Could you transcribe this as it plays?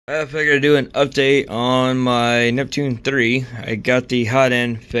I figured I'd do an update on my Neptune 3. I got the hot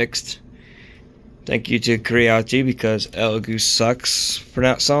end fixed. Thank you to Creati because Elegoo sucks for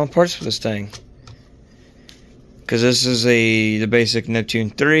not selling parts for this thing. Because this is the basic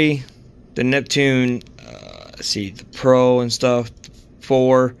Neptune 3. The Neptune, let's see, the Pro and stuff,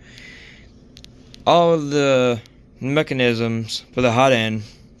 4. All of the mechanisms for the hot end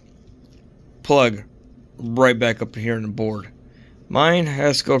plug right back up here on the board. Mine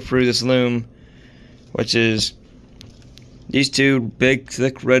has to go through this loom, which is these two big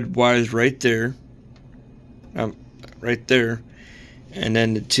thick red wires right there, right there, and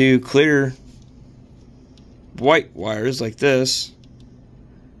then the two clear white wires like this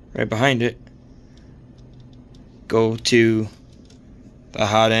right behind it go to the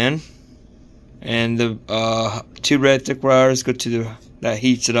hot end, and the two red thick wires go to that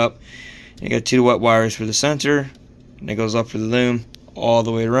heats it up. And you got two white wires for the center, and it goes up for the loom all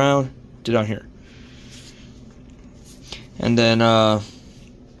the way around to down here. And then a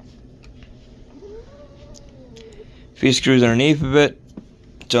few screws underneath of it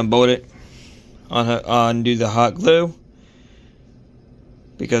to unbolt it, undo the hot glue,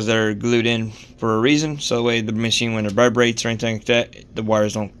 because they're glued in for a reason, so the way the machine, when it vibrates or anything like that, the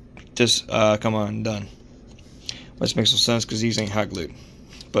wires don't just come undone. Which makes no sense because these ain't hot glued,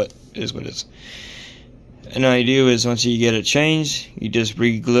 but it is what it is. And all you do is, once you get it changed, you just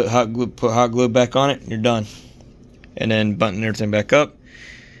put hot glue back on it, and you're done. And then button everything back up.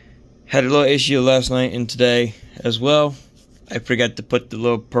 Had a little issue last night and today as well. I forgot to put the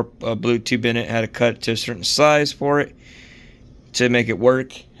little blue tube in it. Had to cut it to a certain size for it to make it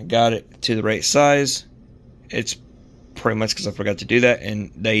work. I got it to the right size. It's pretty much because I forgot to do that, and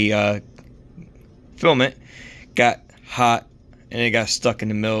the filament got hot and it got stuck in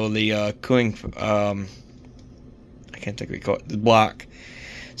the middle of the cooling. I can't think what you call it, the block.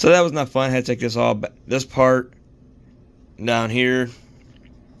 So that was not fun. I had to take this part down here.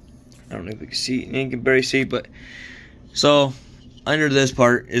 I don't know if you can see, you can barely see, but so under this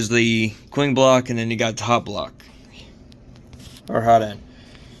part is the cooling block, and then you got the hot block or hot end.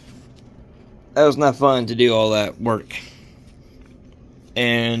 That was not fun to do all that work.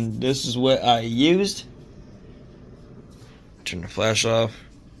 And this is what I used. Turn the flash off.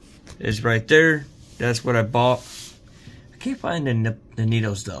 It's right there. That's what I bought. I can't find the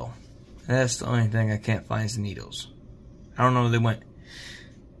needles though. That's the only thing I can't find is the needles. I don't know where they went.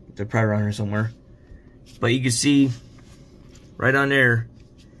 They're probably around here somewhere. But you can see right on there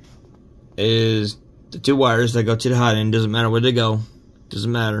is the two wires that go to the hot end. Doesn't matter where they go.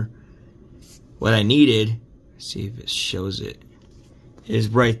 Doesn't matter. What I needed, let's see if it shows it, is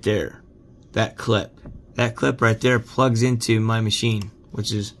right there. That clip. That clip right there plugs into my machine,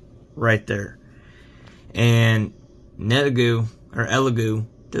 which is right there. And Elegoo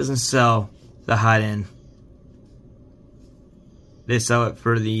doesn't sell the hot end. They sell it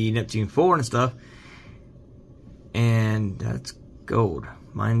for the Neptune 4 and stuff. And that's gold.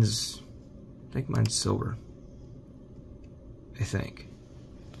 I think mine's silver. I think.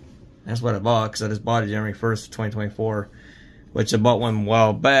 That's what I bought, because I just bought it January 1st, 2024. Which I bought one a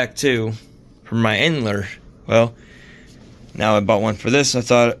while back too, for my Endler. Well, now I bought one for this. I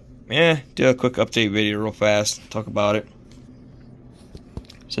thought, do a quick update video real fast, talk about it.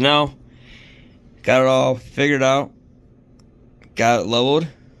 So now, got it all figured out, got it leveled.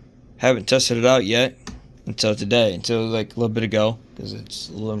 Haven't tested it out yet until today, until like a little bit ago, because it's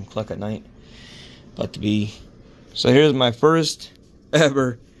 11 o'clock at night. About to be. So here's my first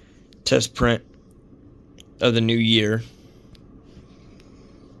ever test print of the new year.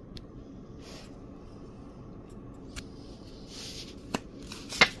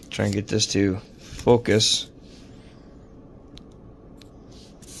 Try and get this to focus.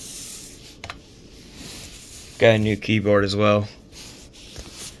 Got a new keyboard as well.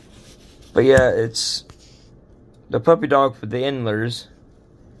 But yeah, it's the puppy dog for the Endlers.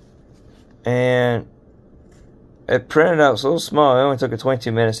 And it printed out so small, it only took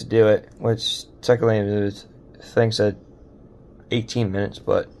 22 minutes to do it. Which technically the thing said 18 minutes,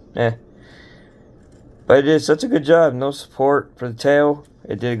 but But it did such a good job. No support for the tail.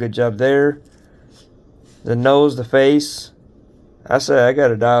 It did a good job there. The nose, the face. I said I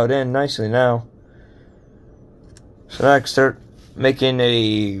got it dialed in nicely now. So now I can start making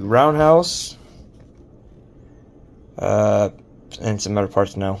a roundhouse. And some other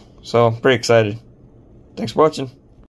parts now. So I'm pretty excited. Thanks for watching.